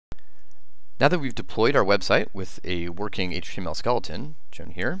Now that we've deployed our website with a working HTML skeleton, shown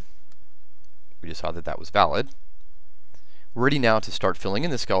here, we just saw that that was valid. We're ready now to start filling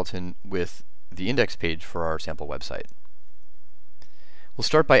in the skeleton with the index page for our sample website. We'll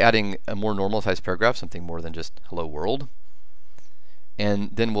start by adding a more normal sized paragraph, something more than just hello world.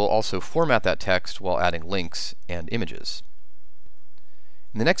 And then we'll also format that text while adding links and images.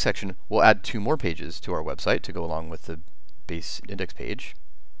 In the next section, we'll add 2 more pages to our website to go along with the base index page.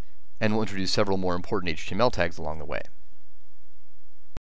 And we'll introduce several more important HTML tags along the way.